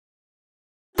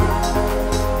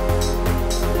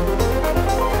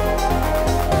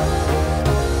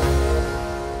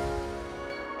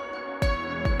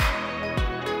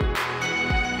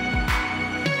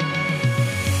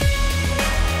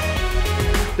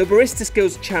The Barista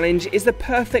Skills Challenge is the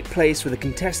perfect place for the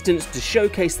contestants to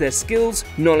showcase their skills,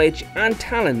 knowledge and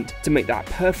talent to make that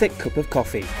perfect cup of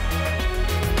coffee.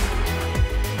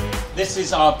 This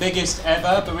is our biggest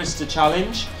ever Barista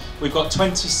Challenge. We've got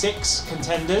 26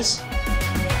 contenders.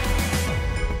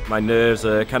 My nerves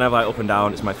are kind of like up and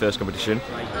down. It's my first competition.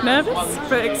 Nervous,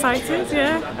 but excited,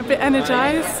 yeah. A bit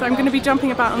energised. I'm going to be jumping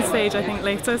about on stage, I think,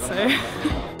 later, so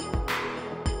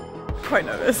quite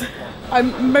nervous.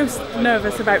 I'm most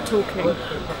nervous about talking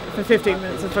for 15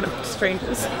 minutes in front of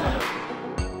strangers.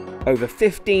 Over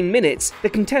 15 minutes, the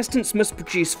contestants must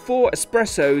produce 4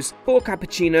 espressos, 4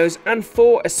 cappuccinos and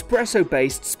 4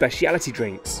 espresso-based specialty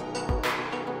drinks.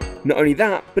 Not only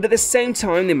that, but at the same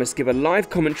time they must give a live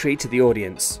commentary to the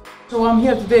audience. So I'm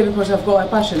here today because I've got a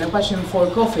passion for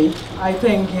coffee. I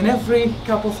think in every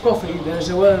cup of coffee there's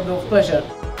a world of pleasure.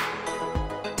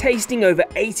 Tasting over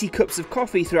 80 cups of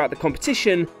coffee throughout the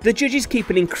competition, the judges keep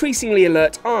an increasingly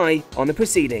alert eye on the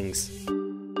proceedings.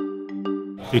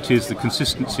 It is the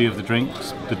consistency of the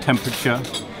drinks, the temperature,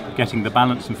 getting the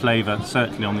balance and flavour,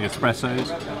 certainly on the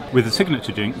espressos. With the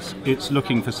signature drinks, it's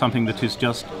looking for something that is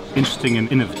just interesting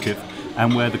and innovative,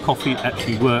 and where the coffee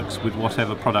actually works with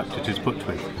whatever product it is put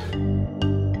with.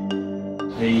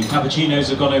 The cappuccinos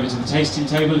have gone over to the tasting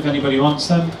table if anybody wants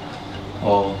them,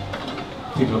 or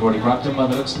people have already grabbed them by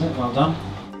the looks of it. Well done.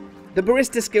 The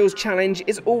Barista Skills Challenge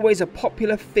is always a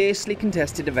popular, fiercely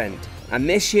contested event, and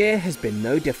this year has been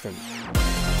no different.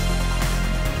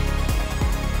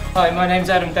 Hi, my name's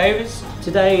Adam Davis.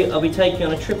 Today I'll be taking you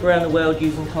on a trip around the world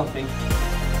using coffee.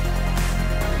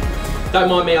 Don't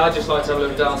mind me, I just like to have a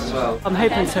little dance as well. I'm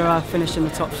hoping to finish in the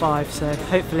top 5, so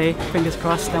hopefully, fingers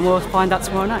crossed, then we'll find out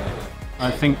tomorrow night. I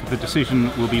think the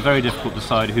decision will be very difficult to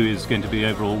decide who is going to be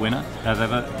the overall winner. As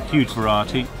ever, huge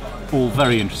variety, all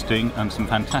very interesting and some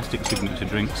fantastic signature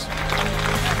drinks.